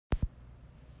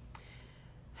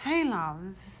Hey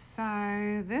loves,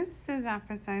 so this is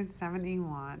episode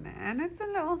 71 and it's a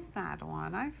little sad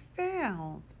one. I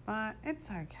failed, but it's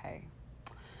okay.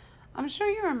 I'm sure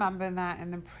you remember that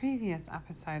in the previous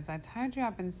episodes I told you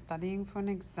I've been studying for an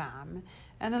exam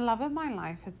and the love of my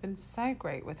life has been so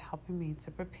great with helping me to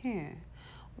prepare.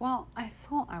 Well, I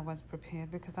thought I was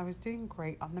prepared because I was doing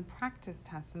great on the practice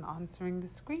test and answering the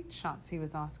screenshots he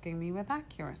was asking me with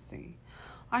accuracy.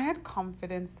 I had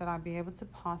confidence that I'd be able to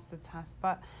pass the test,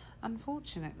 but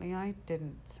unfortunately I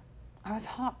didn't. I was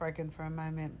heartbroken for a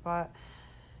moment, but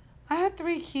I had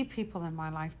three key people in my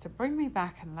life to bring me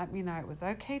back and let me know it was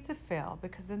okay to fail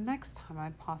because the next time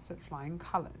I'd pass with flying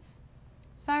colours.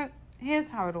 So here's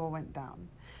how it all went down.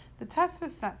 The test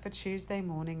was set for Tuesday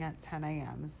morning at 10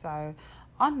 a.m. So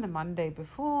on the Monday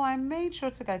before, I made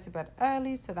sure to go to bed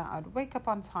early so that I'd wake up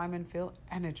on time and feel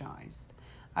energized.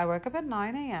 I woke up at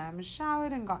 9 a.m.,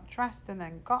 showered and got dressed, and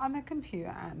then got on the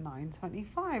computer at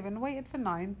 9:25 and waited for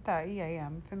 9:30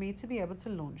 a.m. for me to be able to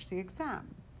launch the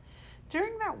exam.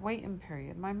 During that waiting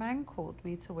period, my man called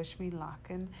me to wish me luck,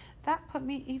 and that put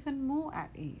me even more at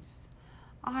ease.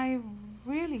 I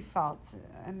really felt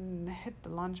and hit the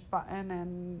lunch button,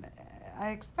 and I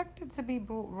expected to be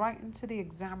brought right into the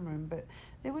exam room, but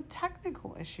there were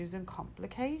technical issues and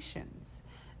complications.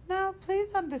 Now,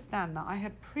 please understand that I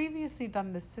had previously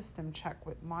done the system check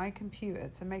with my computer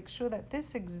to make sure that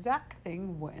this exact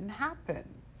thing wouldn't happen.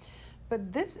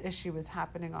 But this issue was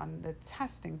happening on the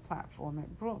testing platform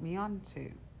it brought me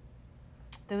onto.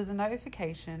 There was a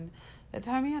notification that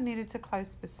told me I needed to close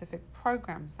specific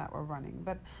programs that were running,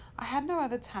 but I had no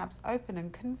other tabs open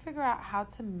and couldn't figure out how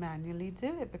to manually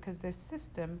do it because their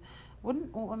system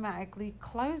wouldn't automatically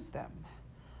close them.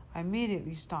 I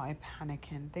immediately started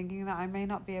panicking, thinking that I may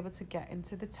not be able to get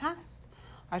into the test.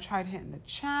 I tried hitting the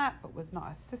chat but was not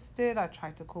assisted. I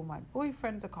tried to call my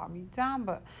boyfriend to calm me down,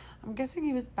 but I'm guessing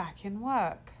he was back in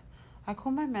work. I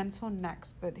called my mentor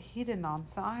next, but he didn't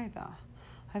answer either.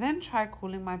 I then tried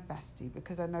calling my bestie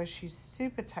because I know she's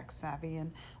super tech savvy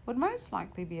and would most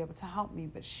likely be able to help me,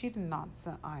 but she didn't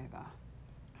answer either.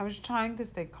 I was trying to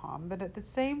stay calm, but at the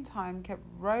same time kept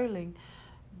rolling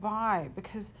by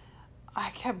because I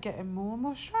kept getting more and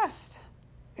more stressed.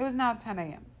 It was now 10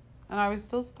 a.m. and I was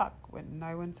still stuck with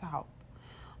no one to help.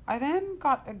 I then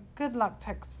got a good luck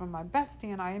text from my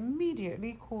bestie and I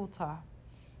immediately called her.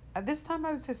 At this time,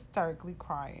 I was hysterically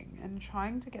crying and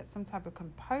trying to get some type of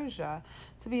composure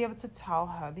to be able to tell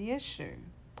her the issue.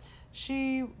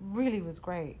 She really was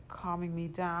great, calming me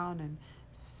down and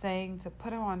saying to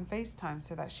put her on FaceTime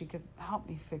so that she could help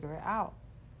me figure it out.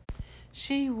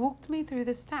 She walked me through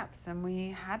the steps and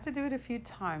we had to do it a few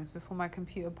times before my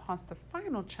computer passed the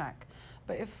final check,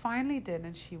 but it finally did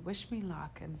and she wished me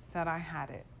luck and said I had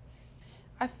it.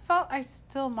 I felt I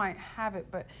still might have it,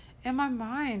 but in my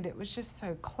mind it was just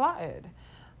so cluttered.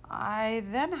 I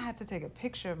then had to take a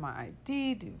picture of my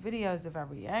ID, do videos of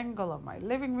every angle of my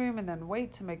living room, and then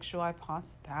wait to make sure I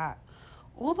passed that.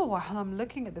 All the while I'm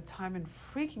looking at the time and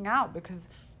freaking out because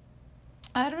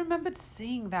I had remembered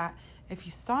seeing that if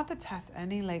you start the test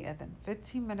any later than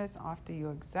 15 minutes after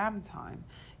your exam time,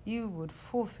 you would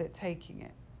forfeit taking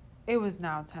it. It was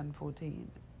now 10:14,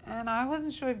 and I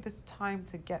wasn't sure if this time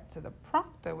to get to the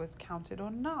proctor was counted or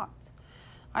not.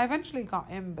 I eventually got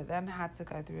in, but then had to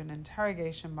go through an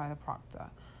interrogation by the proctor.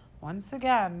 Once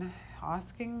again,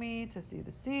 asking me to see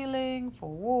the ceiling,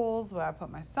 four walls, where I put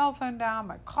my cell phone down,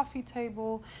 my coffee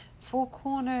table, four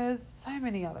corners, so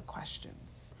many other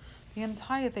questions. The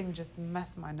entire thing just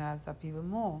messed my nerves up even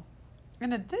more.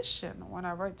 In addition, when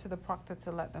I wrote to the proctor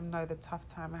to let them know the tough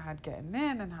time I had getting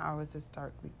in and how I was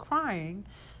hysterically crying,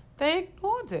 they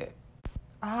ignored it.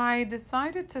 I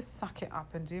decided to suck it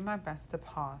up and do my best to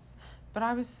pass, but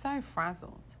I was so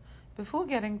frazzled. Before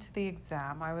getting to the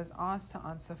exam, I was asked to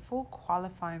answer four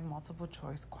qualifying multiple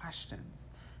choice questions.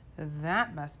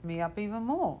 That messed me up even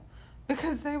more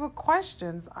because they were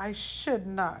questions I should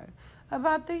know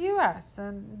about the US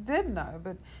and did know,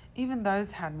 but even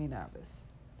those had me nervous.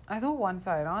 I thought once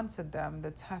I had answered them,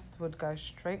 the test would go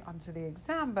straight onto the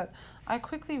exam, but I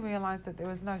quickly realized that there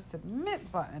was no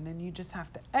submit button and you just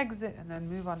have to exit and then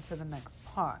move on to the next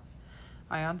part.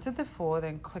 I answered the four,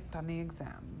 then clicked on the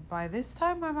exam. By this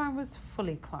time, my mind was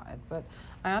fully cluttered, but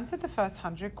I answered the first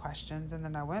 100 questions and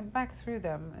then I went back through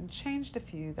them and changed a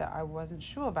few that I wasn't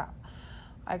sure about.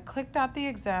 I clicked out the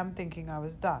exam thinking I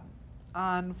was done.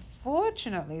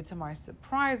 Unfortunately, to my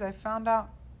surprise, I found out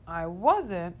I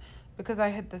wasn't because I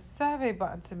hit the survey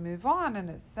button to move on and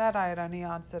it said I had only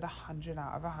answered 100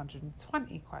 out of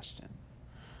 120 questions.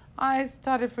 I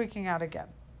started freaking out again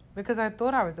because I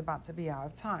thought I was about to be out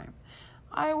of time.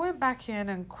 I went back in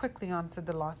and quickly answered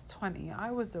the last 20.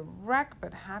 I was a wreck,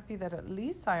 but happy that at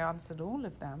least I answered all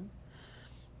of them.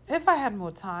 If I had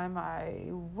more time, I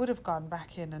would have gone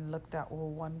back in and looked at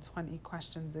all 120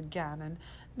 questions again, and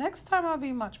next time I'll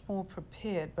be much more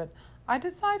prepared, but I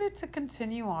decided to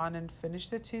continue on and finish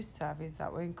the 2 surveys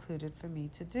that were included for me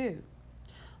to do.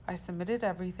 I submitted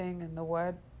everything and the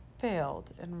word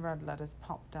failed in red letters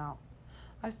popped out.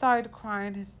 I started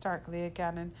crying hysterically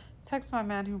again and texted my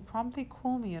man, who promptly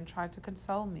called me and tried to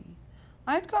console me.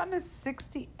 I had gotten a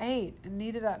 68 and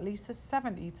needed at least a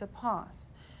 70 to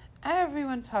pass.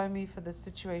 Everyone told me for the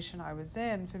situation I was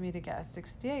in, for me to get a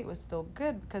 68 was still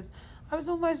good because I was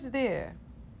almost there.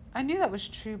 I knew that was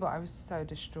true, but I was so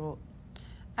distraught.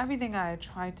 Everything I had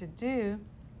tried to do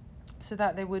so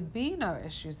that there would be no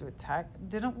issues with tech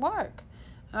didn't work,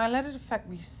 and I let it affect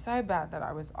me so bad that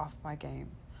I was off my game.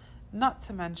 Not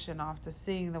to mention, after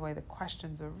seeing the way the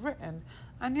questions were written,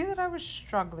 I knew that I was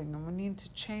struggling and would need to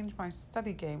change my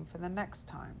study game for the next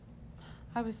time.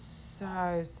 I was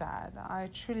so sad. I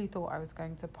truly thought I was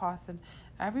going to pass, and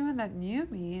everyone that knew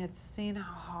me had seen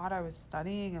how hard I was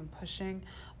studying and pushing,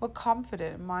 were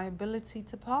confident in my ability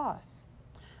to pass.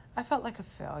 I felt like a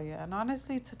failure and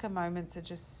honestly took a moment to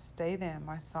just stay there in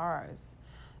my sorrows.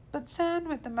 But then,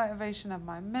 with the motivation of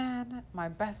my man, my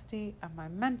bestie, and my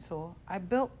mentor, I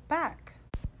built back.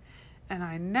 And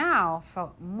I now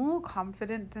felt more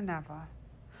confident than ever.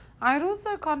 I had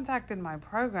also contacted my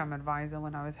program advisor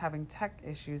when I was having tech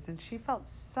issues, and she felt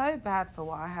so bad for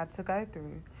what I had to go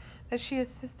through that she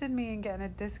assisted me in getting a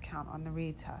discount on the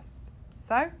retest.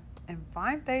 So, in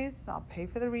 5 days, I'll pay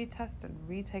for the retest and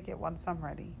retake it once I'm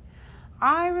ready.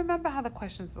 I remember how the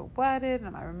questions were worded,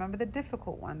 and I remember the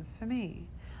difficult ones for me.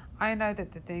 I know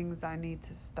that the things I need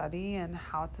to study and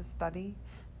how to study.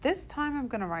 This time I'm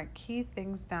going to write key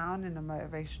things down in a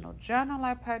motivational journal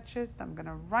I purchased. I'm going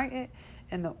to write it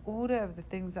in the order of the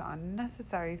things that are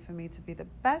necessary for me to be the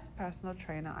best personal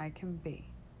trainer I can be.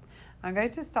 I'm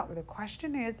going to start with the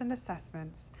questionnaires and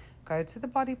assessments, go to the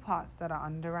body parts that are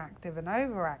underactive and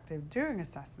overactive during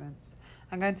assessments.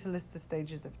 I'm going to list the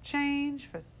stages of change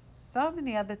for so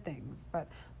many other things, but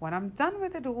when I'm done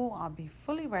with it all, I'll be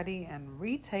fully ready and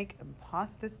retake and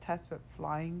pass this test with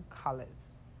flying colors.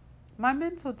 My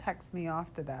mentor texts me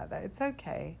after that it's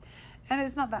okay, and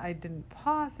it's not that I didn't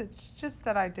pass, it's just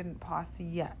that I didn't pass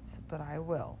yet, but I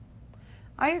will.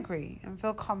 I agree and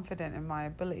feel confident in my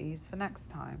abilities for next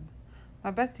time.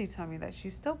 My bestie told me that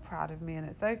she's still proud of me and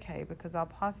it's okay because I'll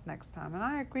pass next time, and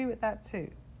I agree with that too.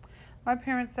 My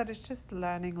parents said it's just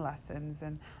learning lessons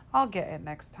and I'll get it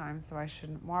next time, so I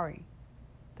shouldn't worry.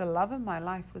 The love of my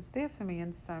life was there for me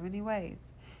in so many ways,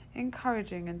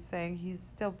 encouraging and saying he's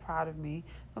still proud of me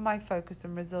for my focus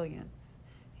and resilience.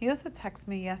 He also texted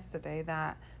me yesterday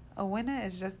that a winner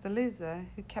is just a loser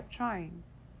who kept trying.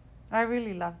 I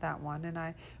really love that one, and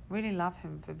I really love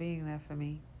him for being there for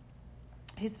me.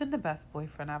 He's been the best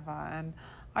boyfriend ever, and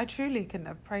I truly couldn't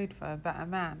have prayed for a better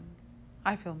man.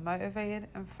 I feel motivated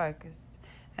and focused,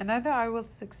 and know that I will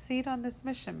succeed on this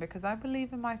mission because I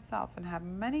believe in myself and have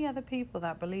many other people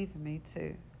that believe in me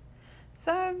too.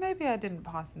 So maybe I didn't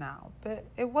pass now, but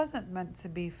it wasn't meant to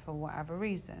be for whatever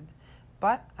reason.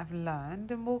 But I've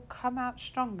learned and will come out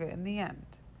stronger in the end.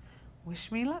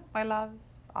 Wish me luck, my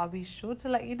loves. I'll be sure to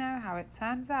let you know how it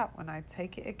turns out when I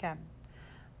take it again.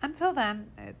 Until then,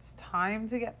 it's time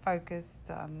to get focused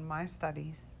on my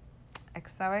studies.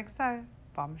 XOXO,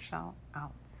 Bombshell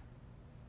out.